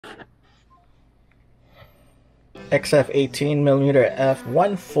XF18mm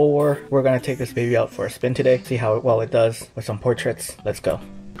f1.4. We're gonna take this baby out for a spin today, see how well it does with some portraits. Let's go.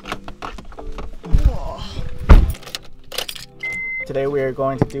 Today we are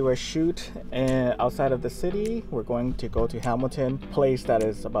going to do a shoot outside of the city. We're going to go to Hamilton, place that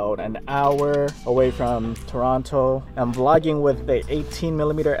is about an hour away from Toronto. I'm vlogging with the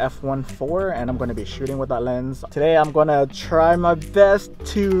 18mm f1.4 and I'm going to be shooting with that lens. Today I'm going to try my best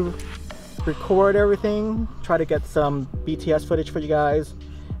to record everything, try to get some BTS footage for you guys,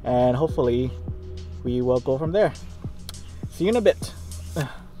 and hopefully we will go from there. See you in a bit.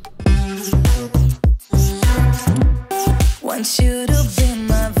 Want you to be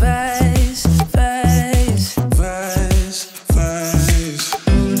my vice, vice, vice, vice.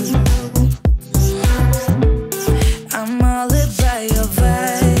 I'm all about your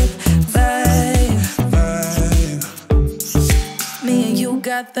vibe, vibe, vibe. Me and you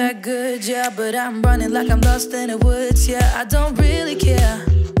got that good, yeah, but I'm running like I'm lost in the woods, yeah. I don't really care,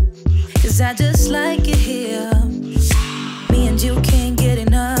 'cause I just like it here. Me and you can't get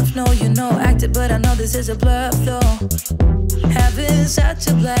enough, no, you know, acted, but I know this is a bluff, though. Having such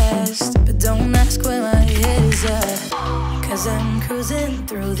a blast, but don't ask where my head is at, 'cause I'm cruising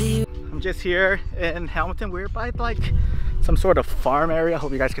through the... I'm just here in Hamilton. We're by like some sort of farm area.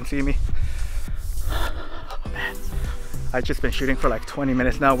 Hope you guys can see me. Oh, man. I've just been shooting for like 20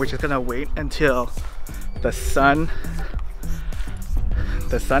 minutes now. We're just gonna wait until the sun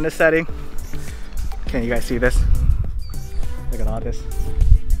is setting. Can you guys see this? Look at all this.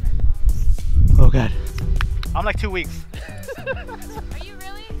 Oh god. I'm like 2 weeks. Are you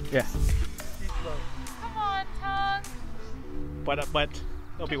really? Yeah. Come on, Tongue. But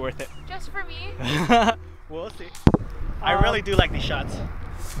it'll be worth it. Just for me? We'll see. I really do like these shots.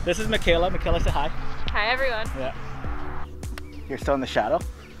 This is Mikayla. Mikayla, say hi. Hi, everyone. Yeah. You're still in the shadow.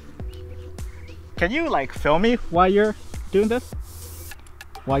 Can you like film me while you're doing this?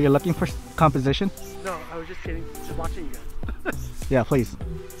 While you're looking for composition? No, I was just kidding. Just watching you guys. Yeah, please.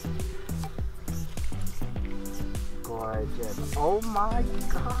 Gorgeous. Oh my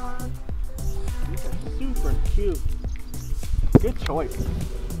god. These are super cute. Good choice.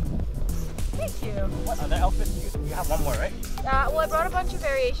 Thank you. What other outfits? You have one more, right? Well, I brought a bunch of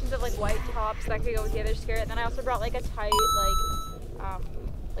variations of like white tops that could go with the other skirt. And then I also brought like a tight,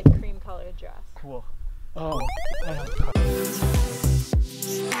 like cream colored dress. Cool. Oh.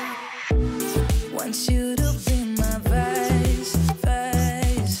 Want you to be my vice,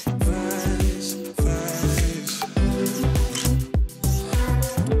 vice, vice, vice.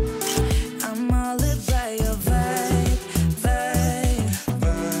 I'm all about your vibe, vibe,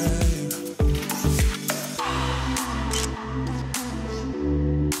 vibe.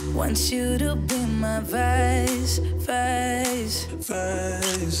 Want you to be my vice, vice,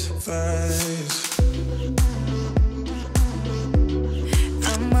 vice, vice.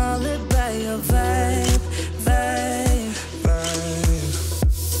 I'm all about your vibe, vibe, vibe.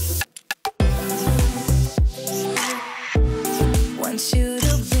 Want you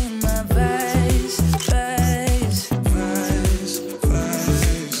to be my vice, vice, vice,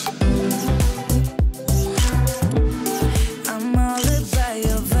 vice. I'm all about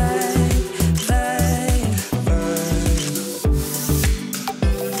your vibe, vibe,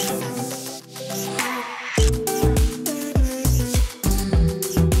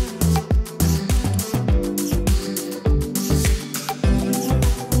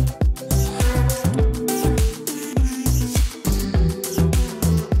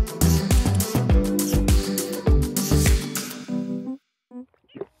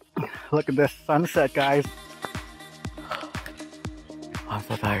 Look at this sunset, guys. I'm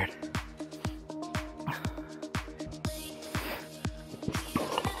so tired.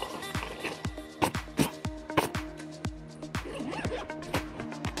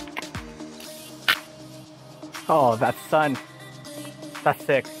 Oh, that sun. That's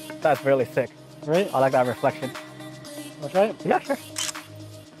sick. That's really sick. Right? I like that reflection. That's right. Yeah, sure.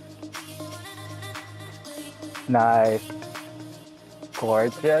 Nice.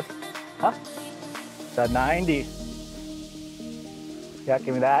 Gorgeous. Huh? The 90. Yeah,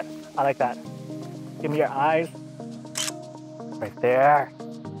 give me that. I like that. Give me your eyes. Right there.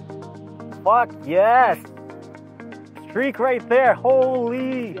 Fuck yes. Streak right there.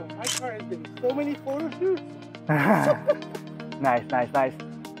 Holy. Yo, my car has been so many photo shoots. Nice, nice, nice.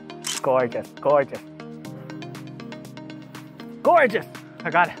 Gorgeous, gorgeous. Gorgeous. I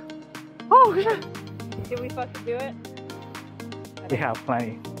got it. Oh shit. Did we fucking do it? We have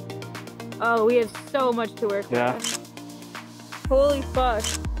plenty. Oh, we have so much to work Yeah. with. Holy fuck.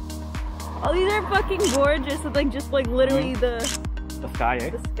 All these are fucking gorgeous with like just like literally the The sky, eh?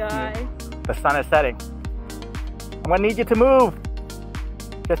 The sky. The sun is setting. I'm gonna need you to move.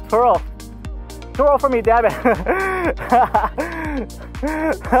 Just twirl. Twirl for me, damn it.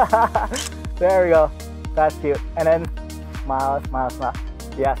 There we go. That's cute. And then smile, smile, smile.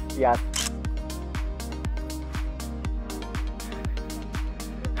 Yes, yes.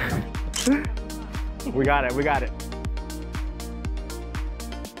 We got it, we got it.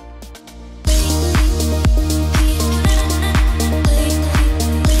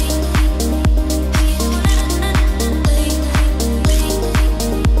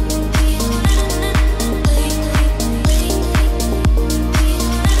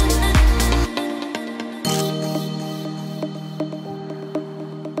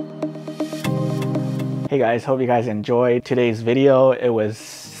 Hey guys, hope you guys enjoyed today's video. It was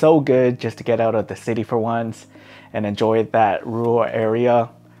so good just to get out of the city for once and enjoy that rural area.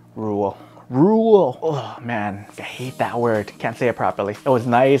 Rural. Oh man, I hate that word. Can't say it properly. It was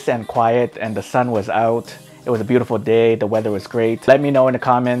nice and quiet and the sun was out. It was a beautiful day. The weather was great. Let me know in the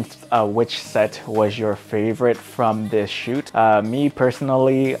comments which set was your favorite from this shoot. Me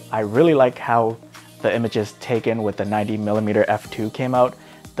personally, I really like how the images taken with the 90mm f2 came out.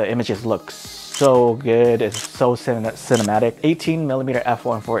 The images look so good. It's so cinematic. 18mm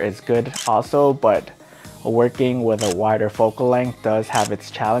f1.4 is good also, but working with a wider focal length does have its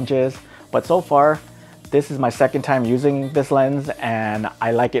challenges. But so far, this is my second time using this lens and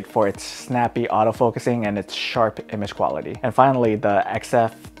I like it for its snappy autofocusing and its sharp image quality. And finally, the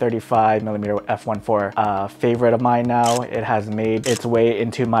XF35mm f1.4, favorite of mine now. It has made its way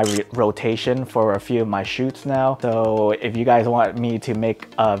into my rotation for a few of my shoots now. So if you guys want me to make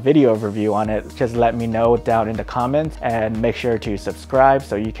a video review on it, just let me know down in the comments and make sure to subscribe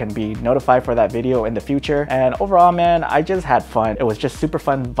so you can be notified for that video in the future. And overall, man, I just had fun. It was just super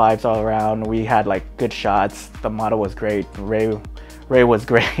fun vibes all around. We had like good shots. The model was great. Ray was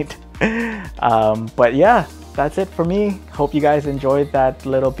great. But yeah, that's it for me. Hope you guys enjoyed that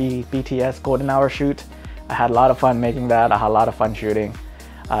little BTS golden hour shoot. I had a lot of fun making that. I had a lot of fun shooting.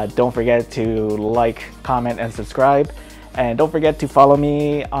 Don't forget to like, comment, and subscribe. And don't forget to follow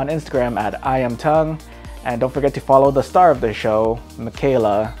me on Instagram at Iamtongue. And don't forget to follow the star of the show,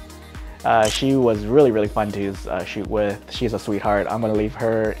 Mikayla. She was really fun to shoot with. She's a sweetheart. I'm gonna leave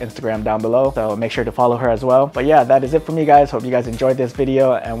her Instagram down below, so make sure to follow her as well. But yeah, that is it for me, guys. Hope you guys enjoyed this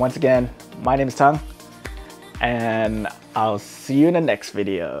video. And once again, my name is Tongue, and I'll see you in the next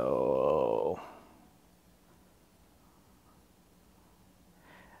video.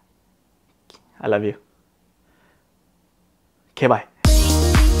 I love you. Okay, bye.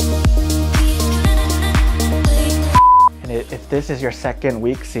 If this is your second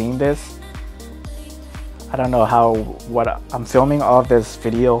week seeing this, I don't know what I'm filming all of this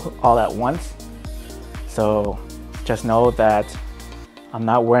video all at once. So just know that I'm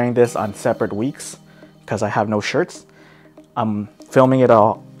not wearing this on separate weeks because I have no shirts. I'm filming it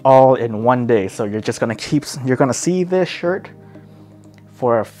all in one day. So you're gonna see this shirt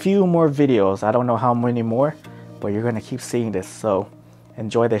for a few more videos. I don't know how many more, but you're gonna keep seeing this. So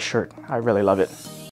enjoy this shirt. I really love it.